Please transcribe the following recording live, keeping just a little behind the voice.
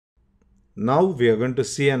Now we are going to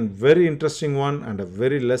see a very interesting one and a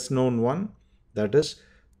very less known one, that is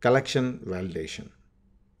collection validation.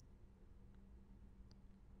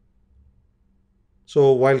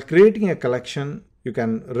 So while creating a collection, you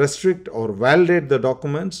can restrict or validate the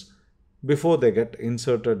documents before they get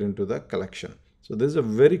inserted into the collection. So this is a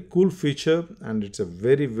very cool feature and it's a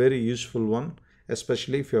very useful one,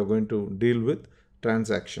 especially if you are going to deal with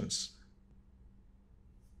transactions.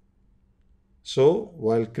 So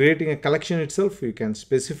while creating a collection itself, you can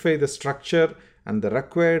specify the structure and the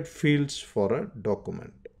required fields for a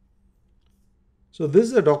document. So this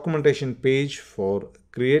is a documentation page for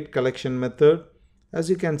create collection method. As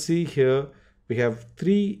you can see here, we have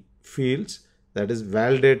three fields, that is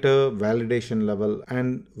validator, validation level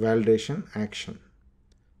and validation action.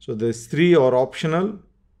 So these three are optional.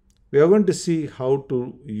 We are going to see how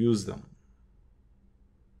to use them.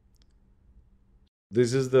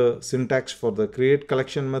 This is the syntax for the create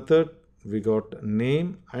collection method. We got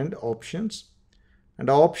name and options. And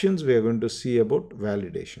options we are going to see about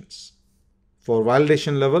validations. For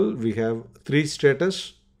validation level, we have three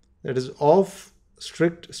status, that is off,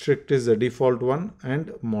 strict, strict is the default one,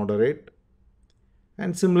 and moderate.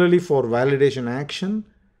 And similarly for validation action,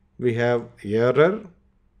 we have error.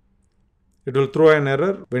 It will throw an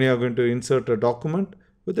error when you are going to insert a document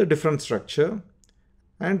with a different structure.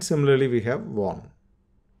 And similarly we have warn.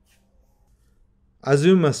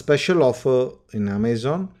 Assume a special offer in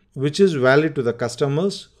Amazon which is valid to the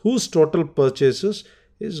customers whose total purchases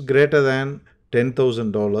is greater than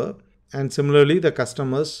 $10,000, and similarly the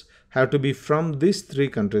customers have to be from these three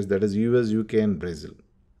countries, that is US, UK and Brazil.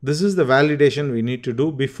 This is the validation we need to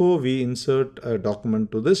do before we insert a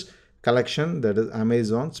document to this collection, that is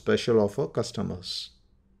Amazon special offer customers.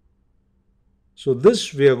 So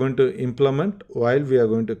this we are going to implement while we are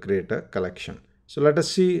going to create a collection. So let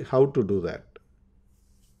us see how to do that.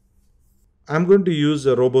 I'm going to use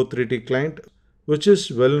a Robo3D client, which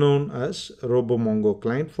is well known as RoboMongo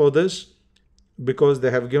client for this, because they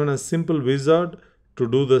have given a simple wizard to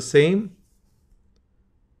do the same.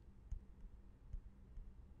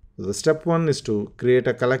 The step one is to create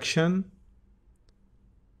a collection.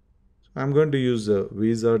 I'm going to use a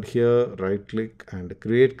wizard here, right click and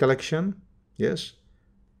create collection. Yes.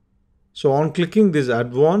 So on clicking this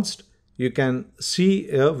advanced, you can see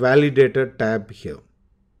a validator tab here.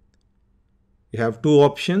 You have two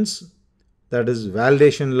options, that is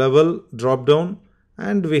validation level drop down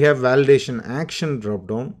and we have validation action drop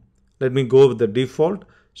down. Let me go with the default.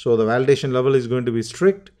 So the validation level is going to be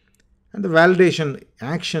strict and the validation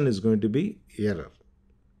action is going to be error.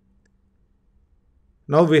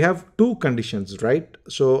 Now we have two conditions, right?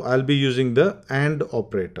 So I'll be using the AND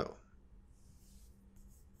operator.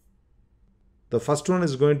 The first one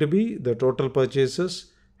is going to be the total purchases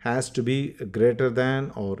has to be greater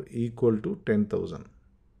than or equal to 10,000.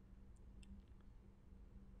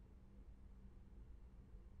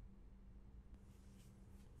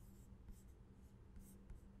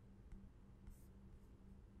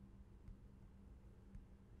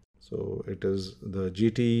 So it is the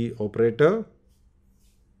GT operator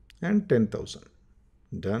and 10,000.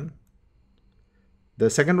 Done. The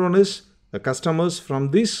second one is the customers from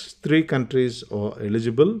these three countries are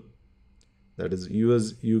eligible, that is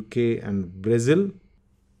US, UK and Brazil.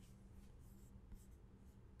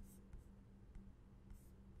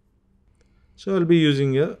 So I'll be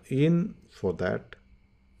using a in for that.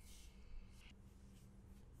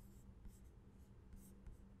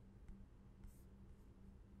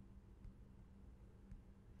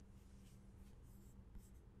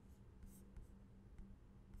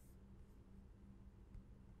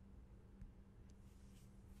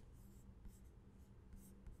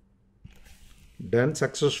 Done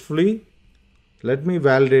successfully. Let me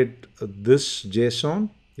validate this JSON.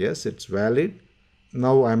 Yes, it's valid.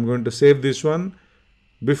 Now I'm going to save this one.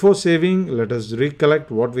 Before saving, let us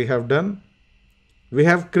recollect what we have done. We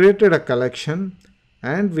have created a collection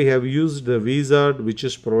and we have used the wizard which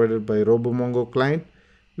is provided by RoboMongo client.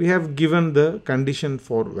 We have given the condition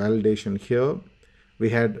for validation here. We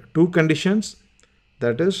had two conditions,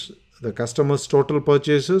 that is the customer's total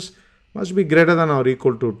purchases must be greater than or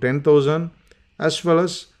equal to 10,000, as well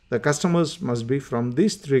as the customers must be from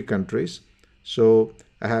these three countries. So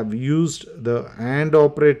I have used the AND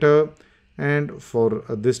operator, and for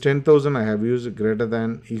this 10,000 I have used greater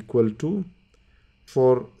than equal to.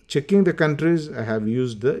 For checking the countries I have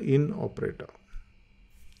used the in operator.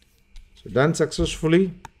 So done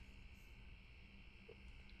successfully.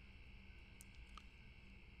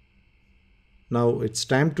 Now it's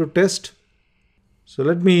time to test. So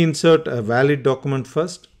let me insert a valid document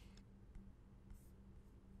first.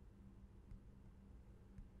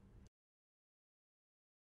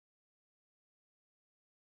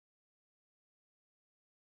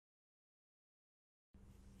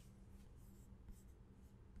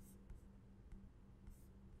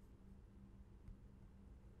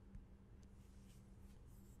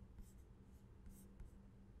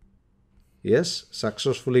 Yes,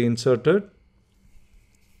 successfully inserted.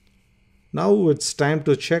 Now it's time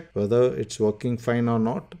to check whether it's working fine or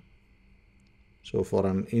not. So for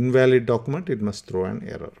an invalid document, it must throw an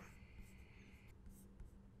error.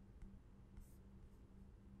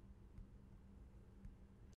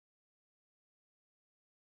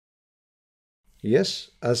 Yes,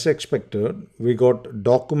 as expected, we got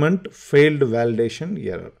document failed validation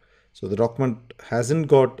error. So the document hasn't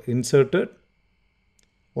got inserted,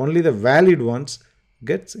 only the valid ones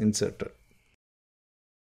gets inserted.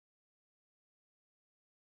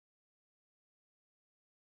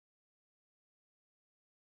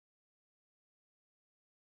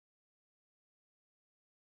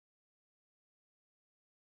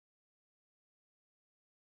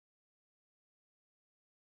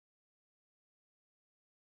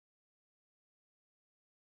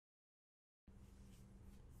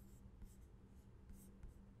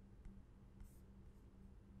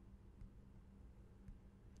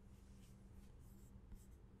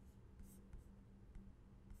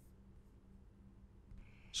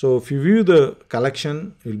 So if you view the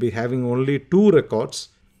collection, you'll be having only 2 records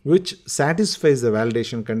which satisfies the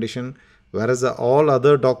validation condition, whereas all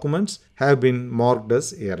other documents have been marked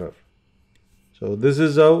as error. So this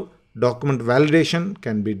is how document validation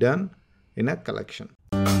can be done in a collection.